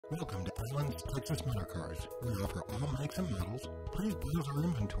Welcome to Allen's Texas Motor Cars. We offer all makes and models. Please browse our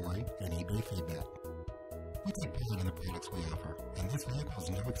inventory and eBay feedback. We take pride in the products we offer, and this vehicle is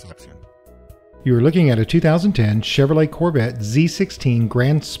no exception. You are looking at a 2010 Chevrolet Corvette Z16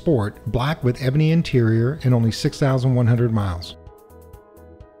 Grand Sport, black with ebony interior and only 6,100 miles.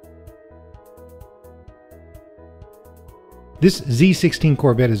 This Z16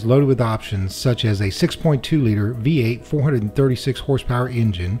 Corvette is loaded with options such as a 6.2-liter V8 436 horsepower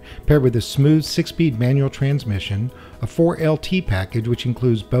engine paired with a smooth 6-speed manual transmission, a 4 LT package which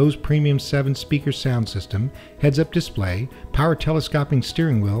includes Bose Premium 7-speaker sound system, heads-up display, power telescoping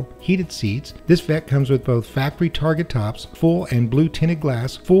steering wheel, heated seats. This Vette comes with both factory target tops, full and blue tinted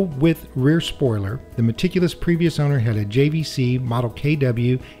glass, full-width rear spoiler. The meticulous previous owner had a JVC Model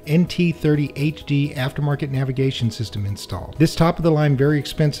KW NT30 HD aftermarket navigation system installed. This top-of-the-line, very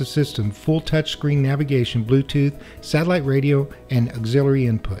expensive system, full touchscreen navigation, Bluetooth, satellite radio, and auxiliary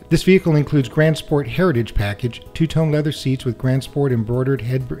input. This vehicle includes Grand Sport Heritage Package, two-tone leather seats with Grand Sport embroidered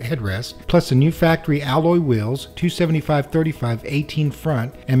headrest, plus a new factory alloy wheels, 275/35 18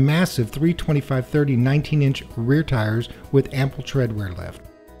 front, and massive 325/30 19-inch rear tires with ample treadwear left.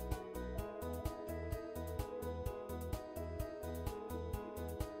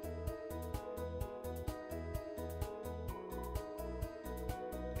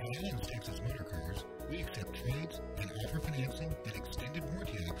 At Allen's Texas Motor Cars, we accept trades and offer financing and extended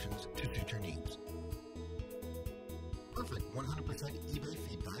warranty options to suit your needs. Perfect 100% eBay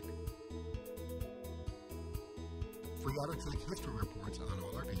feedback. Free auto check history reports on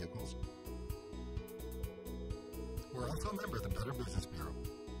all our vehicles. We're also a member of the Better Business Bureau.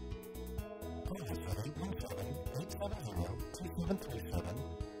 Call us at 817-870-2737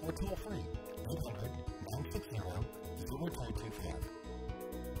 or toll free 800-960-0225.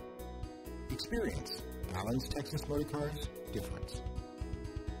 Experience Allen's Texas Motor Cars difference.